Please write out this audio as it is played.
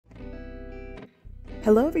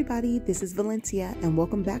Hello everybody, this is Valencia and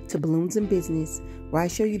welcome back to Balloons and Business, where I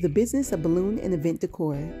show you the business of balloon and event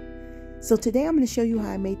decor. So today I'm going to show you how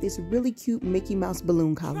I made this really cute Mickey Mouse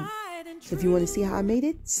balloon column. So if you want to see how I made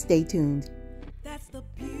it, stay tuned. That's the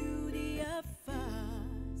beauty of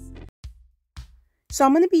us. So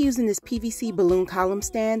I'm going to be using this PVC balloon column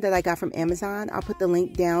stand that I got from Amazon. I'll put the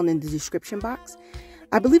link down in the description box.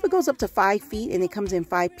 I believe it goes up to 5 feet and it comes in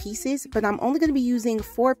 5 pieces, but I'm only going to be using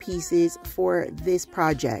 4 pieces for this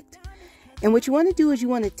project. And what you want to do is you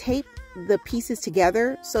want to tape the pieces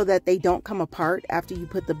together so that they don't come apart after you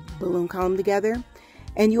put the balloon column together.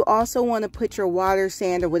 And you also want to put your water,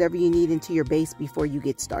 sand, or whatever you need into your base before you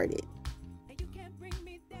get started.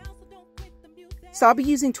 So I'll be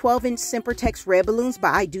using 12-inch Sempertex red balloons,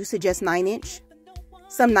 but I do suggest 9-inch.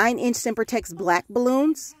 Some 9-inch Sempertex black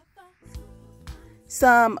balloons.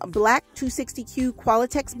 Some black 260Q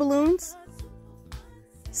Qualitex balloons,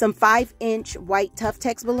 some 5-inch white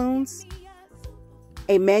Tuftex balloons,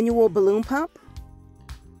 a manual balloon pump,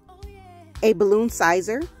 a balloon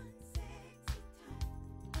sizer,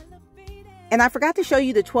 and I forgot to show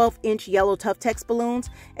you the 12-inch yellow Tuftex balloons,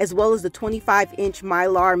 as well as the 25-inch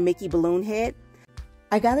Mylar Mickey balloon head.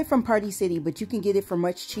 I got it from Party City, but you can get it for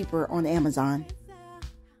much cheaper on Amazon.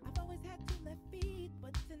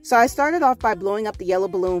 So I started off by blowing up the yellow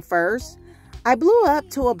balloon first. I blew up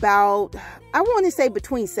to about, I want to say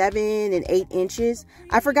between 7 and 8 inches.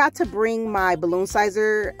 I forgot to bring my balloon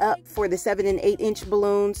sizer up for the 7 and 8 inch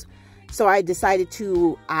balloons, so I decided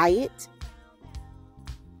to eye it.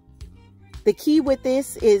 The key with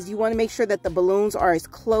this is you want to make sure that the balloons are as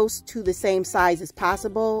close to the same size as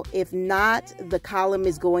possible. If not, the column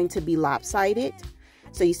is going to be lopsided.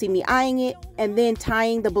 So you see me eyeing it and then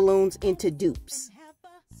tying the balloons into dupes.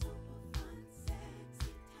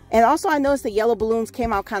 And also I noticed the yellow balloons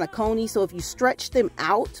came out kind of coney, so if you stretch them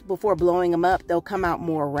out before blowing them up, they'll come out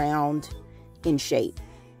more round in shape.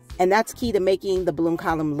 And that's key to making the balloon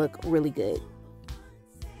column look really good.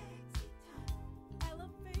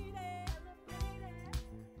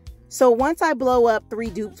 So once I blow up 3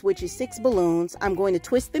 dupes, which is 6 balloons, I'm going to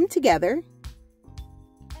twist them together.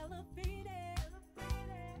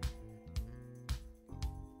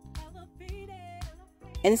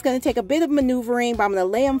 And it's going to take a bit of maneuvering, but I'm going to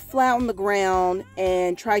lay them flat on the ground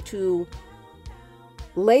and try to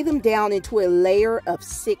lay them down into a layer of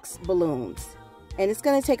 6 balloons. And it's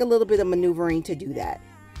going to take a little bit of maneuvering to do that.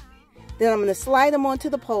 Then I'm going to slide them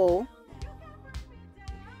onto the pole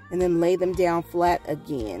and then lay them down flat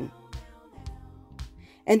again.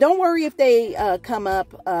 And don't worry if they come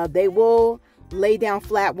up. They will lay down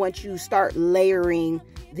flat once you start layering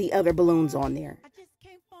the other balloons on there.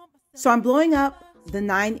 So I'm blowing up the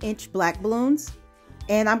 9-inch black balloons,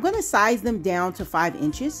 and I'm going to size them down to 5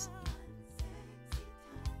 inches.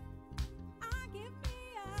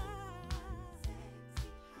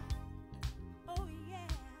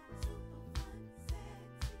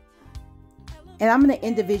 And I'm going to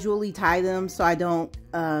individually tie them so I don't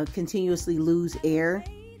continuously lose air.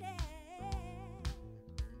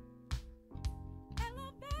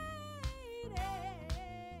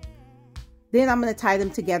 Then I'm going to tie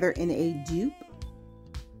them together in a dupe.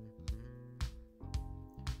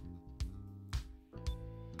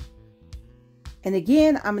 And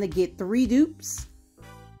again, I'm going to get 3 dupes.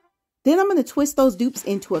 Then I'm going to twist those dupes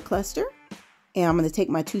into a cluster. And I'm going to take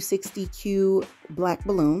my 260Q black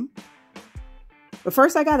balloon. But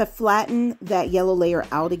first I got to flatten that yellow layer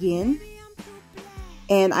out again.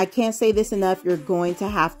 And I can't say this enough, you're going to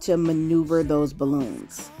have to maneuver those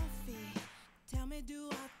balloons.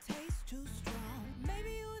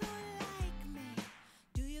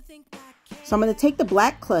 So I'm going to take the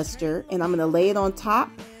black cluster and I'm going to lay it on top,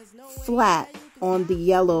 flat on the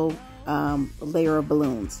yellow layer of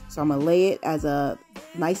balloons. So I'm going to lay it as a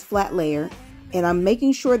nice flat layer, and I'm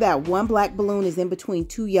making sure that 1 black balloon is in between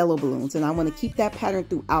 2 yellow balloons, and I want to keep that pattern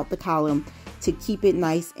throughout the column to keep it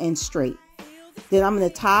nice and straight. Then I'm going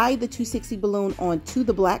to tie the 260 balloon onto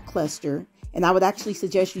the black cluster, and I would actually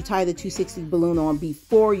suggest you tie the 260 balloon on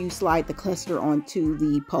before you slide the cluster onto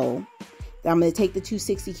the pole. Then I'm going to take the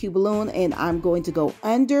 260Q balloon and I'm going to go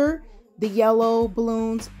under the yellow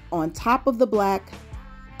balloons, on top of the black,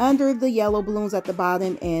 under the yellow balloons at the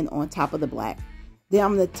bottom, and on top of the black. Then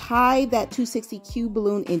I'm going to tie that 260Q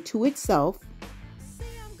balloon into itself.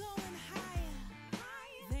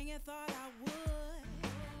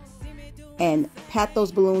 And pat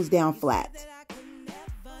those balloons down flat.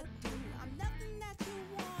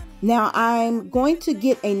 Now I'm going to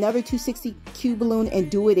get another 260Q balloon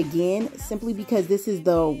and do it again, simply because this is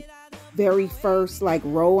the very first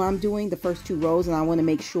row I'm doing, the first 2 rows, and I want to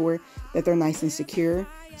make sure that they're nice and secure.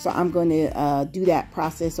 So I'm going to do that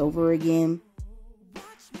process over again.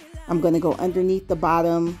 I'm going to go underneath the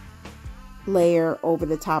bottom layer, over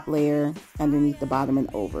the top layer, underneath the bottom and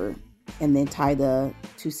over, and then tie the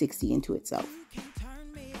 260 into itself.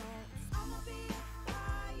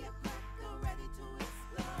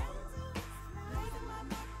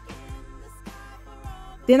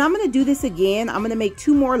 Then I'm going to do this again. I'm going to make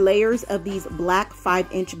 2 more layers of these black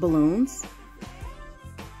 5-inch balloons.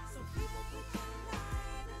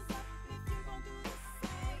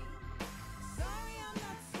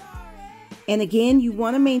 And again, you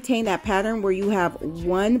want to maintain that pattern where you have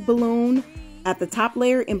 1 balloon at the top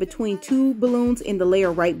layer in between 2 balloons in the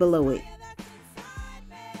layer right below it.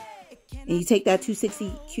 And you take that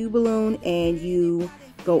 260Q balloon and you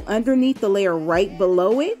go underneath the layer right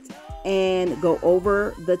below it and go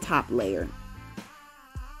over the top layer.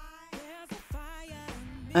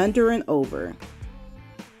 Under and over.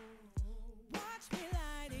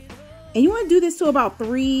 And you want to do this to about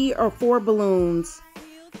 3 or 4 balloons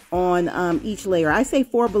on each layer. I say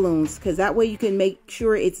 4 balloons because that way you can make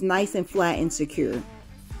sure it's nice and flat and secure.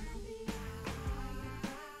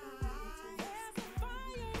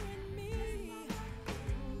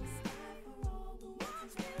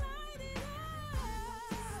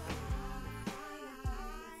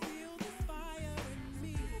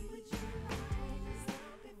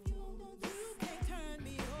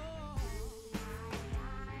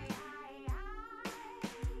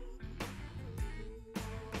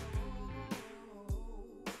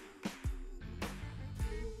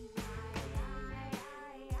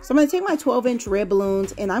 So I'm going to take my 12-inch red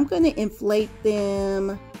balloons and I'm going to inflate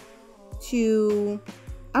them to,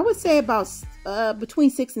 I would say about between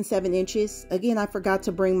 6 and 7 inches. Again, I forgot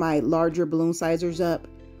to bring my larger balloon sizers up.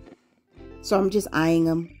 So I'm just eyeing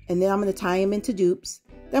them. And then I'm going to tie them into dupes.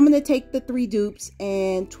 Then I'm going to take the 3 dupes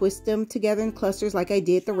and twist them together in clusters like I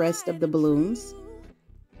did the rest of the balloons.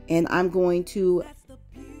 And I'm going to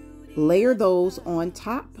layer those on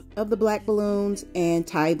top of the black balloons and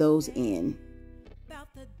tie those in.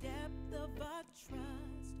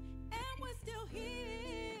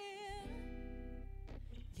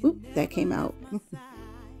 Oop, that came out.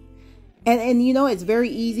 And you know, it's very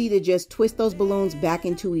easy to just twist those balloons back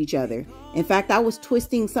into each other. In fact, I was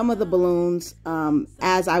twisting some of the balloons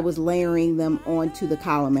as I was layering them onto the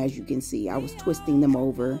column. As you can see, I was twisting them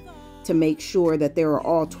over to make sure that they were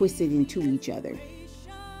all twisted into each other.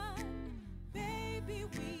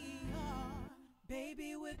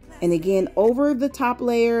 And again, over the top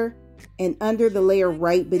layer and under the layer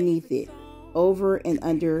right beneath it. Over and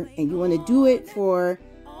under. And you want to do it for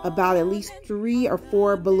about at least 3 or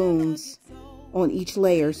 4 balloons on each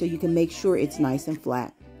layer so you can make sure it's nice and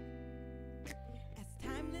flat.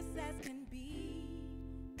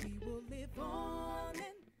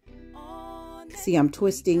 See, I'm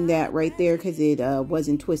twisting that right there because it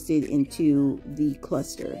wasn't twisted into the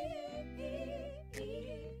cluster.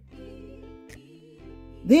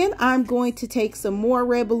 Then I'm going to take some more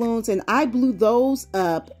red balloons and I blew those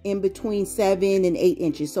up in between 7 and 8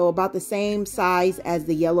 inches. So about the same size as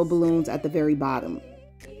the yellow balloons at the very bottom.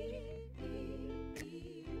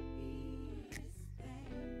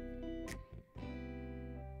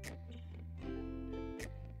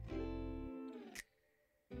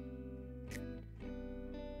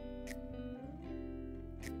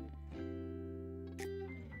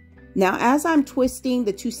 Now, as I'm twisting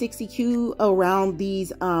the 260Q around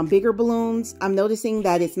these bigger balloons, I'm noticing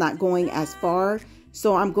that it's not going as far.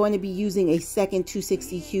 So I'm going to be using a second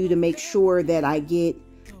 260Q to make sure that I get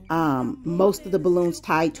most of the balloons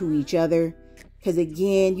tied to each other. Because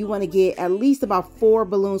again, you want to get at least about 4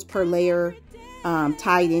 balloons per layer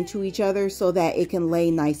tied into each other so that it can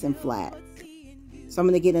lay nice and flat. So I'm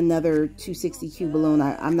going to get another 260Q balloon.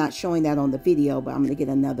 I'm not showing that on the video, but I'm going to get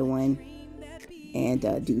another one. And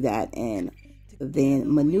do that and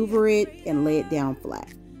then maneuver it and lay it down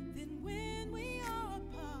flat.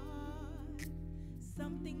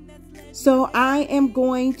 So I am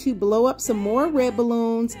going to blow up some more red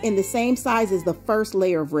balloons in the same size as the first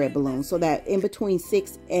layer of red balloons, so that in between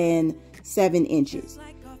 6 and 7 inches.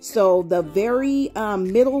 So the very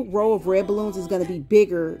middle row of red balloons is going to be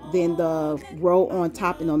bigger than the row on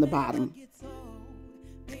top and on the bottom.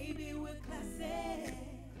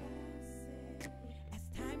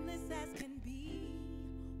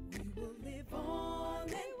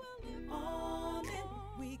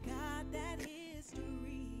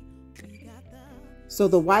 So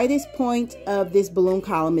the widest point of this balloon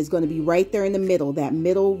column is going to be right there in the middle, that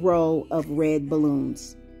middle row of red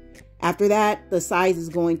balloons. After that, the size is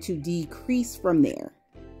going to decrease from there.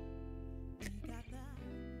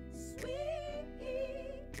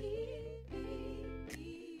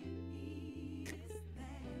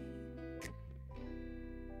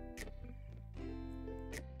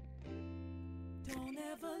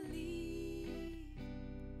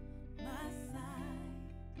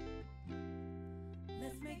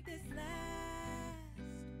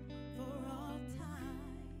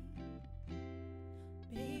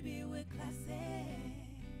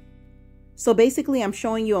 So basically I'm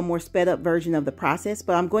showing you a more sped up version of the process,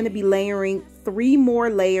 but I'm going to be layering 3 more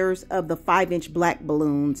layers of the 5-inch black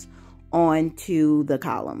balloons onto the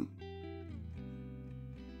column.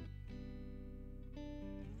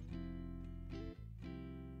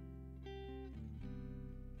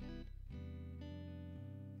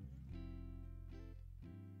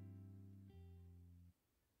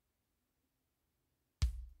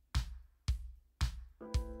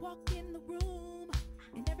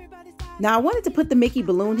 Now I wanted to put the Mickey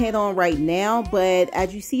balloon head on right now, but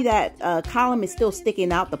as you see that column is still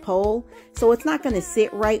sticking out the pole, so it's not going to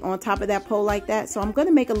sit right on top of that pole like that. So I'm going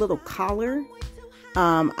to make a little collar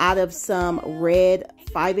out of some red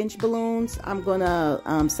 5-inch balloons. I'm going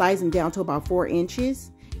to size them down to about 4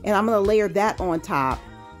 inches, and I'm going to layer that on top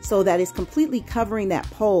so that it's completely covering that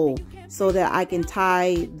pole so that I can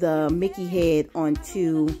tie the Mickey head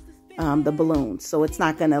onto the balloons. So it's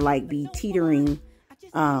not going to like be teetering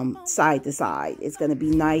side to side. It's going to be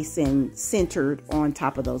nice and centered on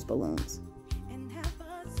top of those balloons.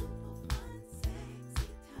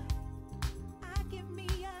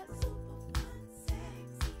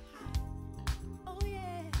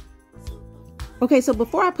 Okay, so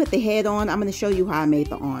before I put the head on, I'm going to show you how I made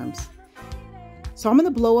the arms. So I'm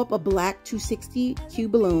going to blow up a black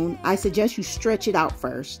 260Q balloon. I suggest you stretch it out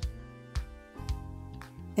first.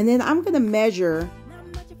 And then I'm going to measure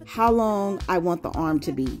how long I want the arm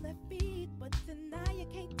to be.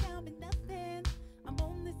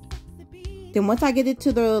 Then once I get it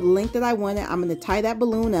to the length that I want it, I'm going to tie that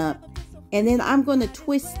balloon up, and then I'm going to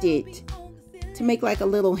twist it to make like a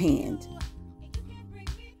little hand.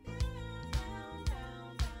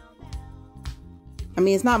 I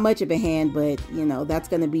mean, it's not much of a hand, but you know, that's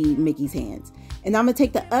going to be Mickey's hands. And I'm going to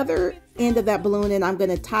take the other end of that balloon and I'm going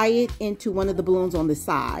to tie it into one of the balloons on the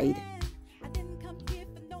side.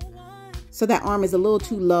 So that arm is a little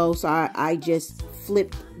too low, so I just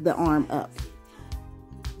flipped the arm up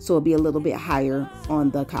so it'll be a little bit higher on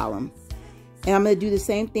the column. And I'm going to do the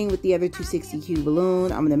same thing with the other 260Q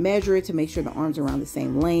balloon. I'm going to measure it to make sure the arm's around the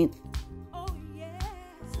same length.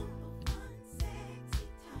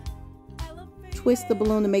 Twist the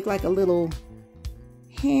balloon to make like a little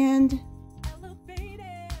hand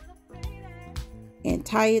and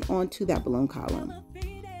tie it onto that balloon column.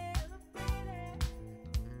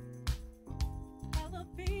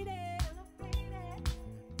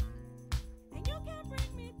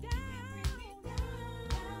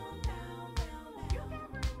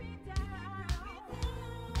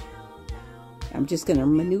 I'm just going to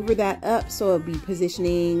maneuver that up so it'll be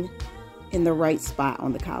positioning in the right spot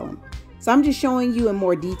on the column. So I'm just showing you in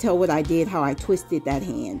more detail what I did, how I twisted that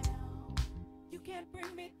hand.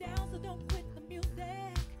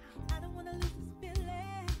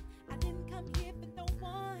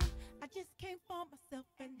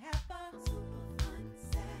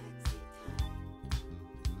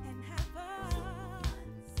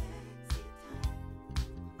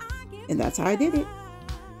 And that's how I did it.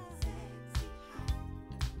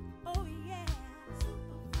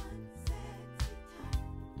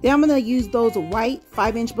 Then I'm going to use those white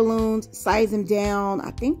 5-inch balloons, size them down, I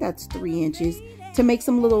think that's 3 inches, to make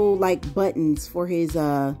some little like buttons for his,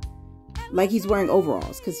 like he's wearing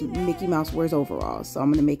overalls, because Mickey Mouse wears overalls. So I'm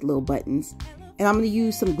going to make little buttons. And I'm going to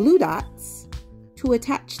use some glue dots to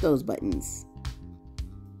attach those buttons.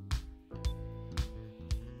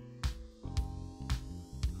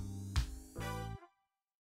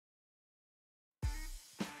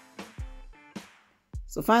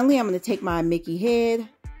 So finally, I'm going to take my Mickey head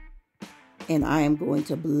and I am going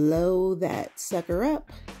to blow that sucker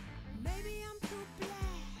up.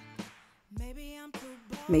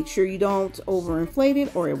 Make sure you don't overinflate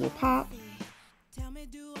it or it will pop.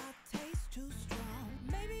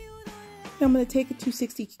 I'm going to take a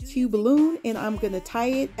 260Q balloon and I'm going to tie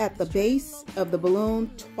it at the base of the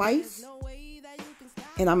balloon twice.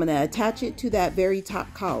 And I'm going to attach it to that very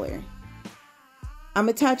top collar. I'm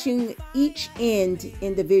attaching each end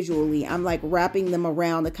individually. I'm like wrapping them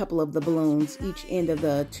around a couple of the balloons, each end of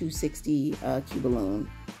the 260Q balloon.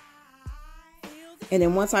 And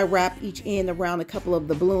then once I wrap each end around a couple of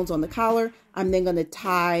the balloons on the collar, I'm then going to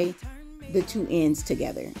tie the two ends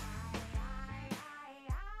together.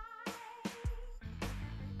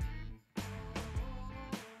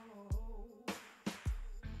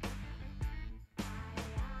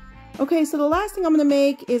 Okay, so the last thing I'm going to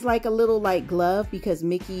make is like a little like glove, because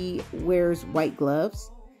Mickey wears white gloves.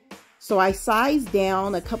 So I sized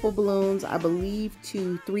down a couple balloons, I believe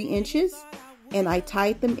to 3 inches, and I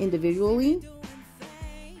tied them individually.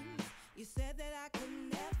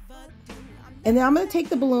 And then I'm going to take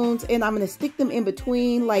the balloons and I'm going to stick them in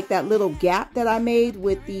between like that little gap that I made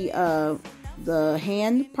with the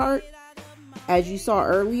hand part, as you saw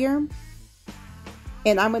earlier.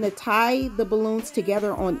 And I'm going to tie the balloons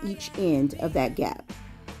together on each end of that gap.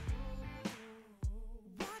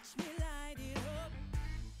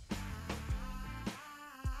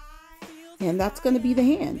 And that's going to be the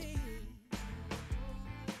hand.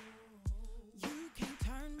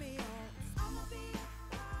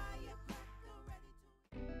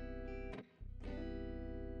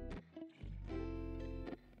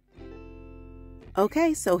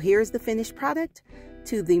 Okay, so here's the finished product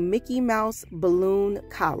to the Mickey Mouse balloon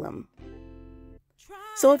column.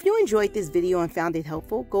 So if you enjoyed this video and found it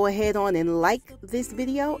helpful, go ahead on and like this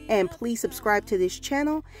video and please subscribe to this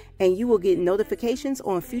channel and you will get notifications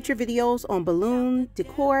on future videos on balloon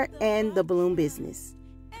decor and the balloon business.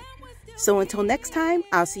 So until next time,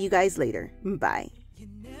 I'll see you guys later. Bye.